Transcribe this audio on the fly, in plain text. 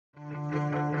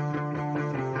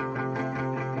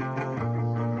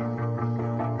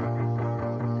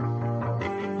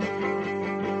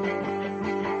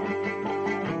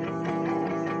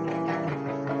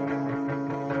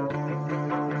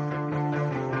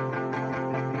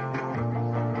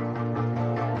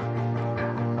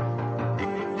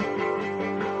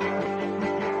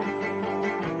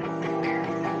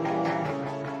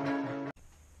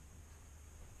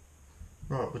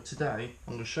today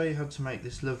I'm going to show you how to make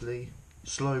this lovely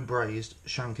slow braised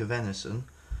shank of venison,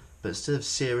 but instead of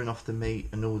searing off the meat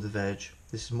and all the veg,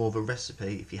 this is more of a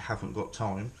recipe if you haven't got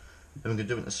time, and we're going to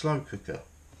do it in a slow cooker.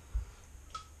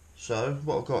 So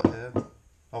what I've got here,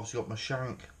 obviously got my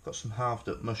shank, got some halved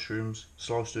up mushrooms,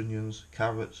 sliced onions,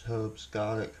 carrots, herbs,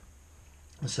 garlic,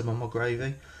 and some of my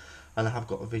gravy. And I have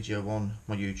got a video on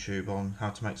my YouTube on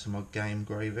how to make some of my game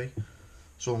gravy.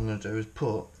 So all I'm going to do is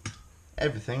put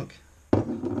everything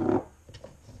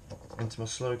into my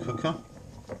slow cooker,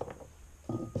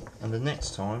 and the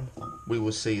next time we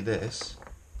will see this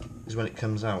is when it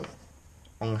comes out.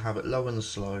 I'm going to have it low and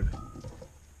slow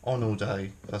on all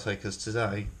day, because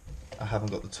today I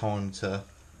haven't got the time to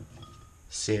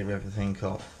sear everything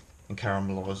off and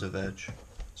caramelise the veg.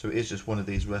 So it is just one of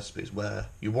these recipes where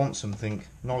you want something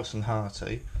nice and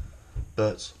hearty,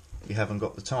 but you haven't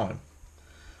got the time.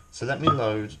 So let me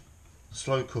load the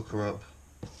slow cooker up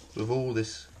with all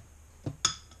this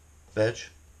veg,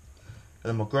 and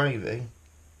then my gravy.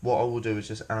 What I will do is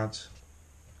just add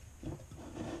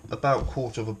about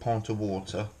 1/4 pint of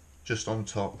water just on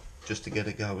top, just to get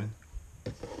it going.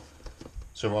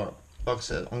 So right, like I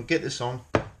said, I'm going to get this on.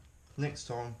 Next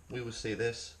time we will see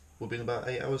this will be in about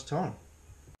 8 hours time.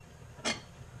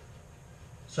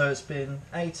 So it's been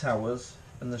 8 hours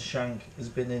and the shank has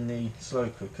been in the slow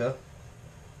cooker,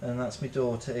 and that's my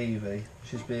daughter Evie.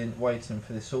 She's been waiting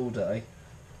for this all day,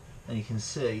 and you can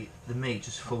see the meat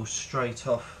just falls straight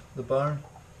off the bone.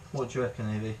 What do you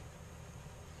reckon, Evie?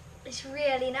 It's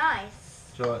really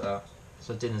nice. Do you like that?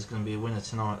 So dinner's going to be a winner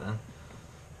tonight then.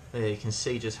 There you can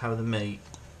see just how the meat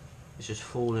is just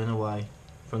falling away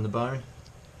from the bone,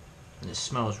 and it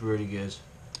smells really good.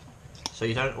 So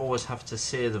you don't always have to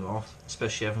sear them off,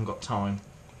 especially if you haven't got time.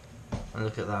 And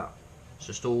look at that, it's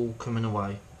just all coming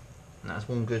away, and that's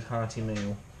one good hearty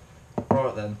meal.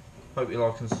 Right then, hope you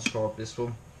like and subscribe this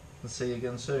one, and see you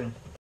again soon.